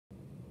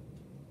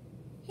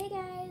Hey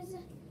guys,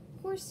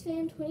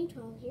 HorseFan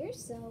 2012 here.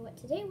 So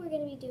today we're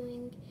going to be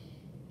doing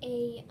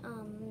a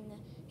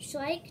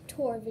Schleich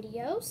tour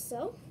video.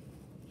 So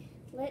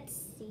let's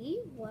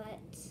see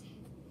what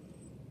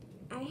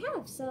I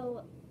have.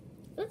 So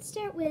let's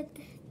start with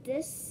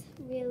this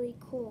really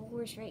cool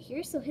horse right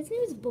here. So his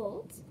name is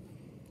Bolt.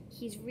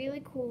 He's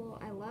really cool.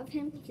 I love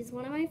him. He's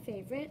one of my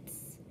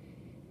favorites.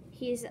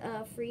 He's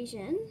a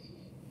Frisian.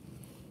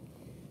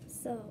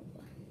 So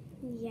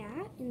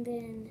yeah, and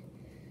then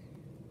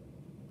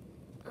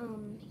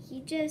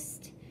he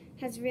just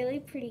has really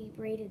pretty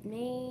braided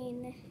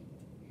mane,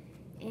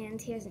 and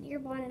he has an ear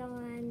bonnet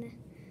on,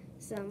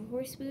 some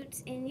horse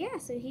boots, and yeah,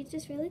 so he's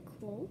just really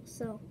cool.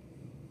 So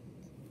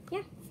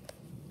yeah,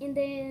 and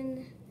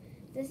then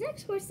this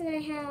next horse that I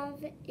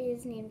have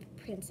is named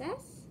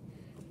Princess.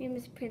 Her name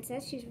is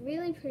Princess. She's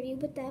really pretty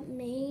with that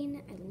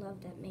mane. I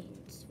love that mane.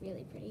 It's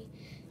really pretty.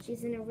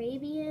 She's an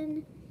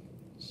Arabian.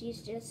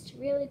 She's just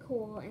really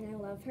cool, and I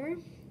love her.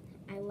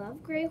 I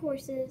love gray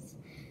horses.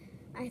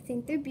 I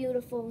think they're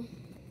beautiful.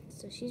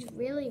 So she's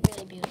really,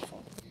 really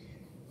beautiful.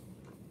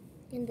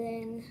 And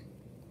then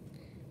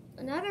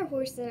another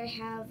horse that I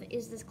have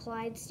is this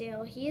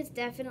Clydesdale. He is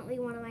definitely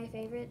one of my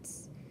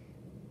favorites.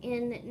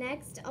 And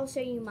next, I'll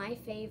show you my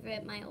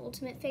favorite, my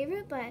ultimate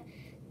favorite, but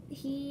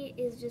he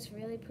is just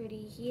really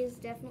pretty. He is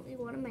definitely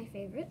one of my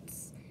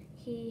favorites.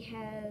 He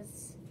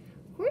has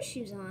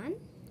horseshoes on,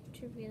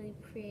 which are really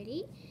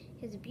pretty.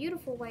 He has a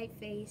beautiful white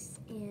face,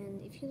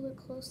 and if you look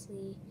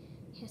closely,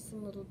 he has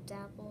some little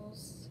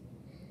dapples.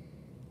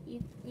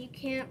 You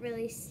can't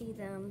really see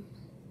them.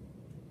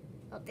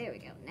 Oh, there we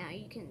go. Now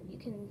you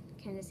can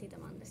kind of see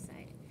them on this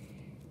side.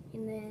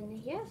 And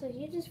then yeah, so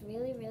he's just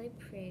really, really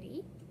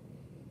pretty.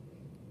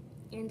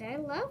 And I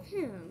love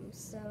him.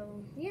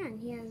 So yeah, and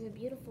he has a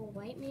beautiful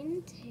white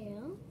mane and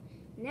tail.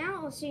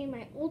 Now I'll show you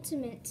my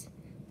ultimate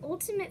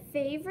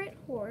favorite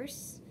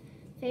horse,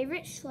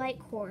 favorite Schleich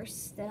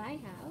horse that I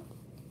have.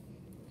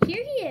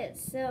 Here he is.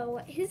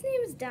 So his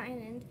name is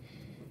Diamond.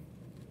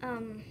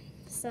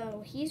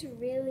 So he's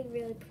really,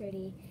 really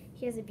pretty.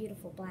 He has a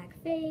beautiful black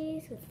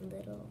face with a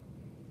little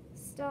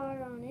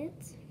star on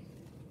it.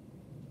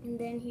 And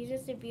then he's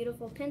just a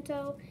beautiful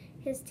pinto.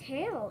 His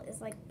tail is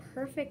like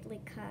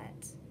perfectly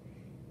cut.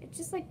 It's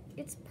just like,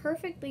 it's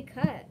perfectly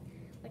cut,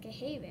 like a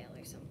hay bale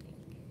or something.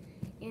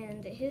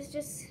 And his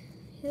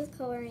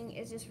coloring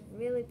is just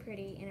really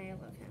pretty, and I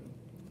love him.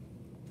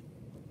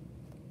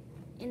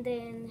 And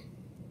then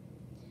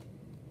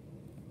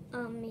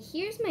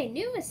here's my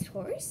newest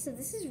horse. So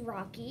this is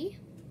Rocky.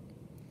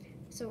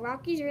 So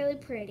Rocky's really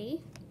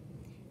pretty.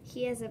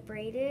 He has a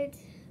braided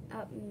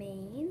up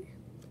mane,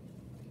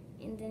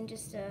 and then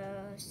just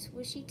a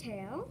swishy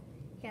tail.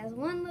 He has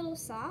one little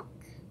sock,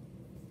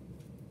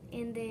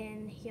 and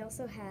then he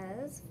also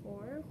has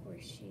 4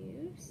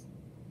 horseshoes.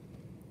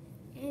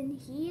 And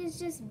he is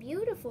just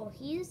beautiful.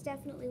 He is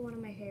definitely one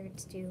of my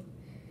favorites too.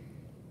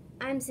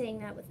 I'm saying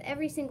that with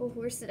every single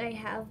horse that I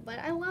have, but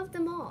I love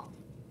them all.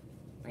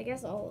 I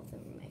guess all of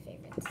them are my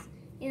favorites.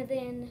 And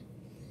then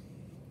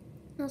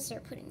I'll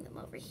start putting them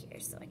over here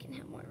so I can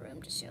have more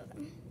room to show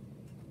them.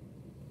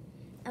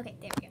 Okay,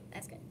 there we go.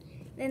 That's good.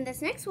 Then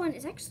this next one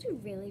is actually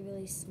really,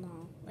 really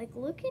small. Like,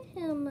 look at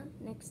him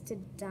next to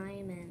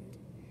Diamond.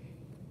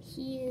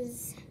 He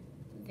is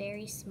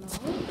very small.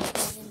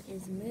 His name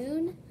is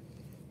Moon.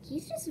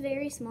 He's just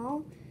very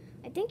small.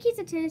 I think he's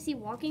a Tennessee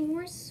walking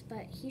horse,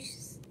 but he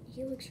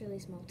looks really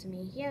small to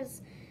me. He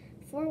has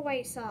 4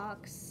 white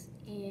socks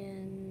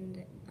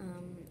and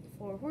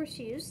 4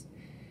 horseshoes.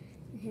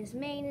 His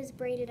mane is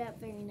braided up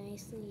very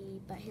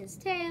nicely, but his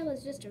tail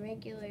is just a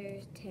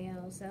regular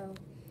tail. So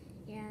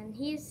yeah, and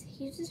he's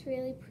just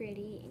really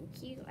pretty and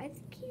cute. I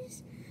think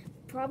he's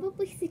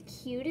probably the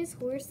cutest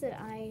horse that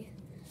I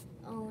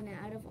own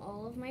out of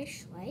all of my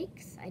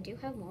Schleichs. I do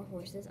have more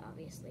horses,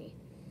 obviously.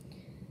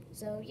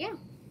 So yeah.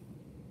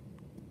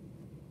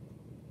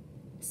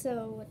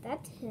 So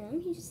that's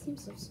him. He just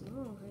seems so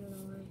small. I don't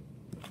know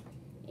why.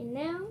 And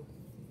now,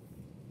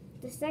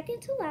 the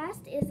second to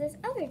last is this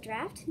other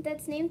draft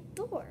that's named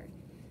Thor.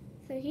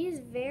 So he is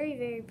very,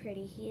 very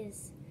pretty. He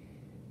is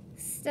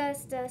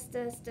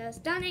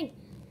stunning.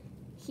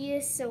 He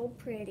is so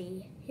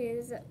pretty.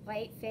 His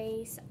white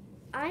face.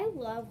 I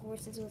love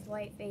horses with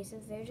white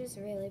faces. They're just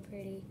really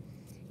pretty.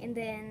 And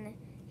then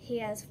he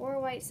has 4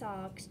 white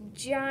socks,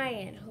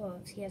 giant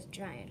hooves. He has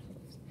giant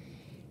hooves.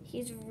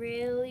 He's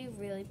really,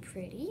 really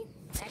pretty.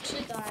 I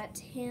actually got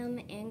him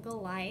and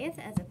Goliath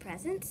as a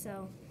present,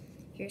 so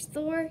here's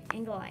Thor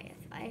and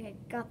Goliath. I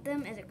got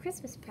them as a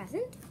Christmas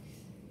present.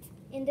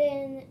 And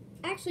then,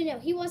 actually no,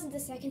 he wasn't the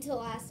second to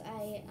last.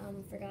 I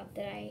forgot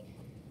that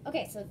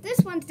okay, so this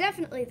one's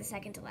definitely the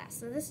second to last.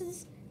 So this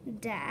is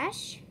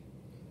Dash.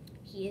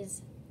 He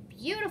is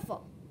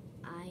beautiful.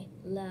 I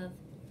love,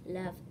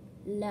 love,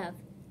 love,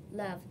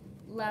 love,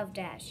 love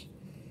Dash.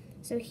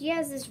 So he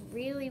has this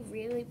really,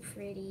 really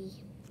pretty,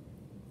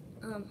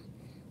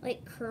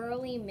 like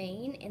curly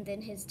mane, and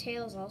then his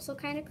tail is also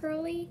kind of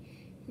curly.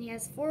 And he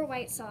has 4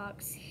 white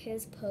socks.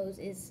 His pose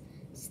is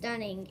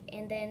stunning,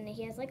 and then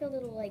he has like a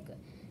little like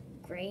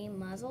gray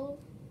muzzle,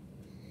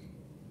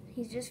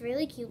 He's just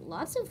really cute.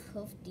 Lots of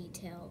hoof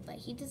detail, but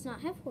he does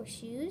not have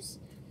horseshoes,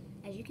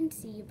 as you can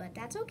see, but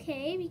that's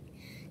okay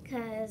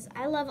because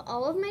I love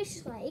all of my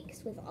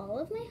Schleichs with all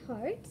of my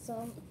heart,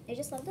 so I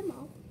just love them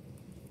all.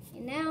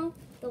 And now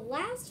the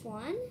last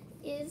one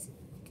is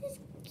this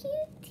cutie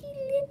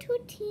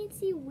little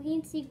teensy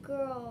weensy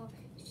girl.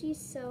 She's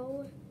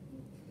so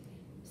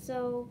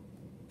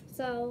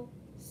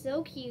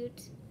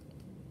cute.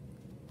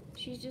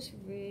 She's just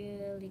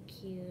really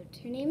cute.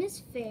 Her name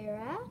is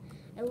Farah.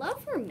 I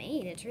love her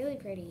mane. It's really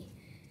pretty.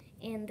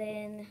 And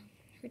then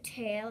her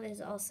tail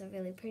is also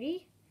really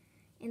pretty.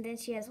 And then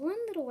she has one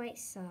little white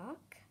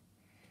sock.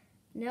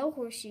 No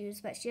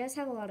horseshoes, but she does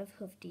have a lot of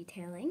hoof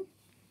detailing.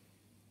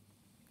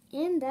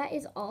 And that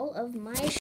is all of my